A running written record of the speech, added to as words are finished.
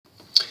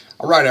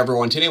All right,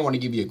 everyone. Today I want to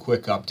give you a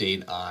quick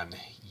update on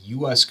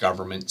U.S.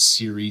 government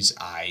Series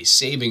I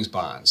savings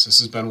bonds. This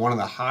has been one of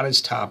the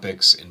hottest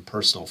topics in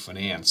personal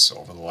finance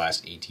over the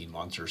last 18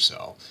 months or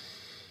so.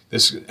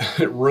 This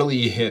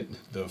really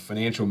hit the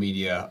financial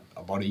media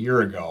about a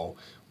year ago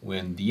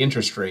when the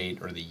interest rate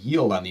or the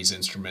yield on these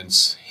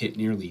instruments hit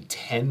nearly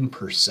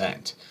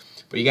 10%.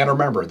 But you got to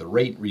remember, the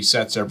rate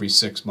resets every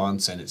 6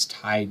 months and it's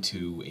tied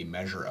to a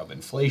measure of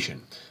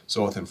inflation.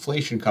 So with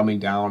inflation coming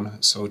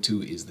down, so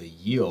too is the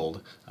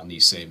yield on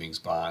these savings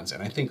bonds.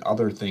 And I think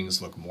other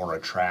things look more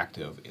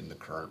attractive in the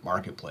current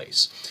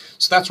marketplace.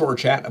 So that's what we're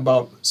chatting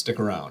about. Stick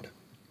around.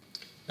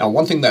 Now,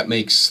 one thing that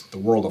makes the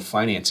world of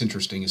finance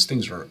interesting is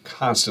things are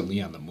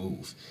constantly on the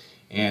move.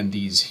 And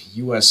these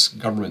U.S.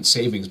 government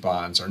savings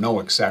bonds are no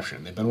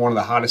exception. They've been one of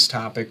the hottest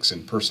topics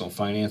in personal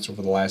finance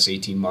over the last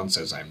 18 months,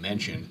 as I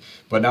mentioned.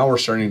 But now we're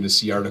starting to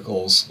see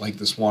articles like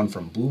this one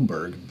from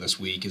Bloomberg this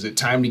week. Is it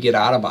time to get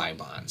out of I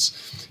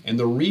bonds? And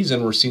the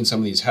reason we're seeing some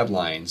of these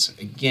headlines,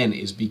 again,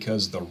 is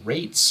because the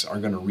rates are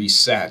going to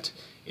reset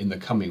in the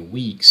coming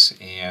weeks,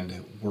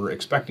 and we're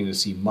expecting to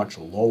see much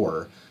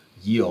lower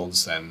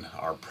yields than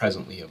are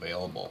presently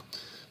available.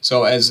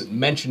 So as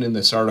mentioned in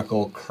this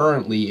article,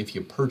 currently if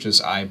you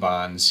purchase I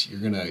bonds, you're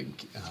going to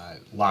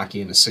lock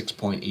in a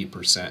 6.8%,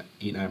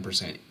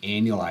 89%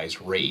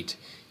 annualized rate.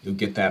 You'll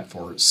get that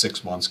for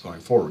 6 months going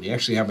forward. You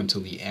actually have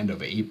until the end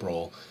of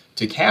April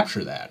to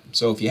capture that.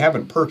 So if you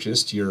haven't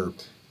purchased your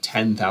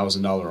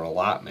 $10,000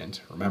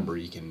 allotment, remember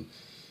you can,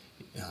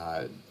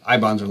 I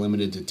bonds are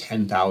limited to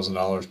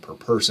 $10,000 per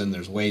person.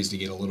 There's ways to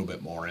get a little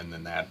bit more in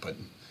than that, but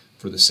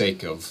for the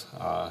sake of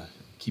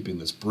keeping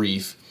this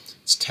brief,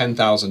 it's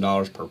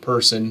 $10,000 per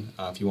person.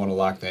 If you want to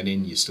lock that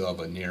in, you still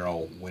have a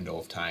narrow window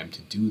of time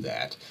to do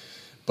that.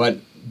 But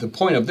the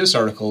point of this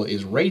article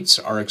is rates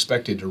are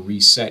expected to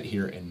reset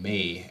here in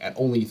May at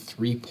only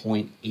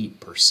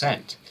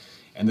 3.8%.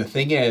 And the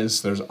thing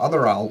is, there's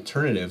other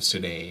alternatives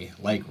today,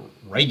 like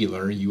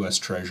regular U.S.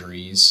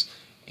 Treasuries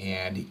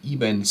and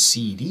even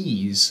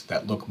CDs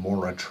that look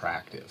more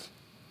attractive.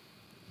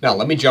 Now,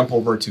 let me jump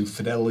over to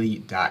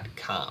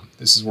Fidelity.com.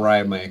 This is where I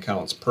have my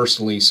accounts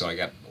personally, so I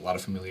got a lot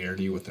of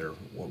familiarity with their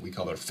what we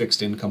call their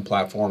fixed income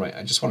platform.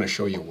 I just want to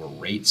show you where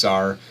rates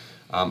are.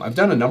 I've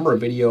done a number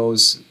of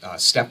videos,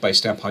 step by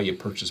step, how you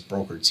purchase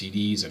brokered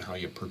CDs and how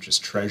you purchase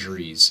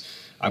treasuries.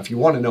 If you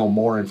want to know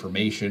more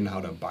information,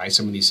 how to buy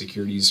some of these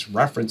securities,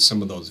 reference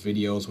some of those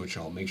videos, which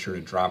I'll make sure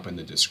to drop in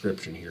the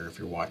description here if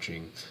you're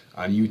watching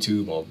on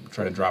YouTube. I'll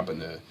try to drop in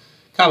the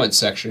comments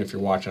section if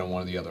you're watching on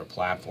one of the other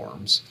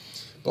platforms.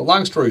 But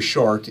long story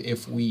short,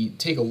 if we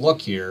take a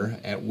look here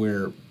at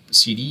where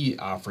CD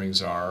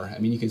offerings are, I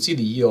mean, you can see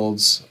the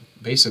yields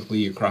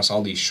basically across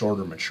all these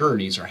shorter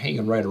maturities are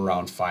hanging right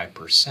around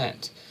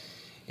 5%.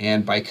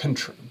 And by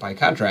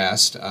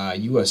contrast,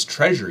 U.S.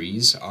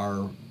 Treasuries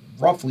are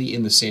roughly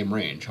in the same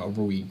range.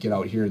 However, we get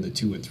out here in the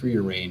 2 and 3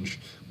 year range,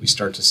 we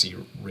start to see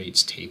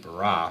rates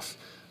taper off.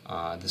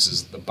 This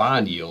is the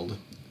bond yield,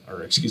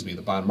 or excuse me,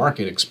 the bond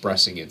market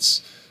expressing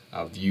its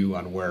view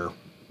on where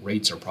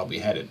rates are probably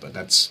headed, but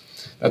that's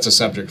a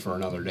subject for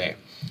another day.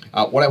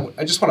 What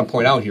I just want to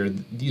point out here,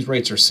 these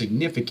rates are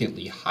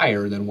significantly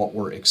higher than what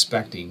we're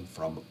expecting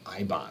from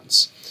I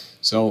bonds.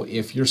 So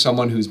if you're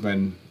someone who's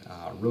been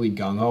really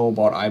gung-ho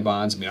about I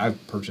bonds, I mean,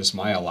 I've purchased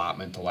my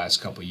allotment the last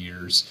couple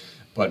years,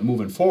 but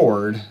moving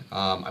forward,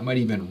 I might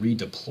even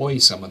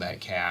redeploy some of that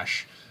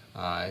cash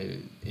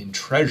in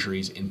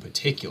treasuries in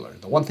particular.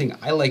 The one thing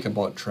I like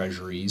about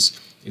treasuries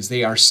is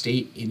they are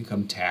state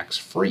income tax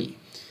free.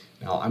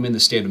 Now, I'm in the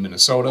state of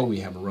Minnesota.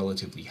 We have a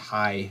relatively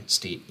high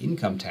state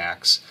income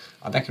tax.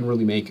 That can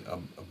really make a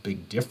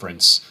big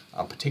difference,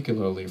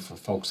 particularly for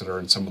folks that are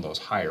in some of those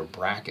higher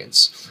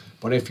brackets.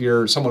 But if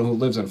you're someone who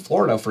lives in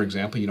Florida, for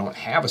example, you don't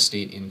have a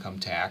state income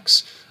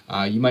tax,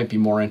 you might be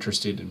more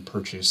interested in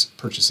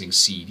purchasing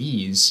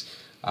CDs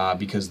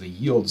because the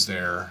yields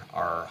there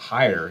are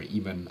higher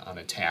even on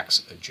a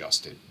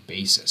tax-adjusted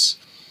basis.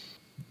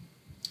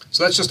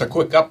 So that's just a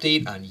quick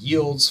update on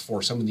yields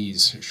for some of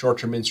these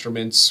short-term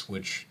instruments,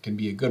 which can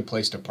be a good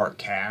place to park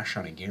cash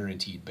on a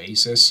guaranteed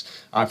basis.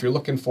 If you're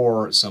looking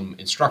for some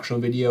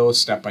instructional videos,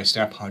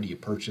 step-by-step, how do you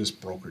purchase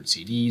brokered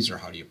CDs or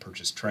how do you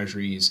purchase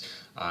treasuries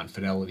on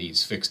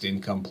Fidelity's fixed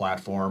income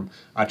platform,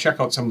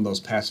 check out some of those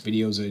past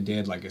videos I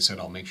did. Like I said,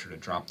 I'll make sure to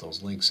drop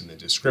those links in the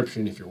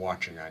description if you're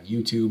watching on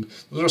YouTube.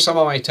 Those are some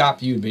of my top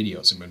viewed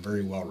videos and been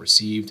very well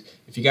received.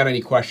 If you got any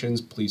questions,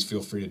 please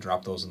feel free to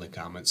drop those in the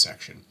comments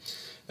section.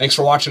 Thanks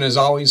for watching as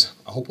always.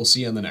 I hope we'll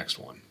see you in the next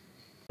one.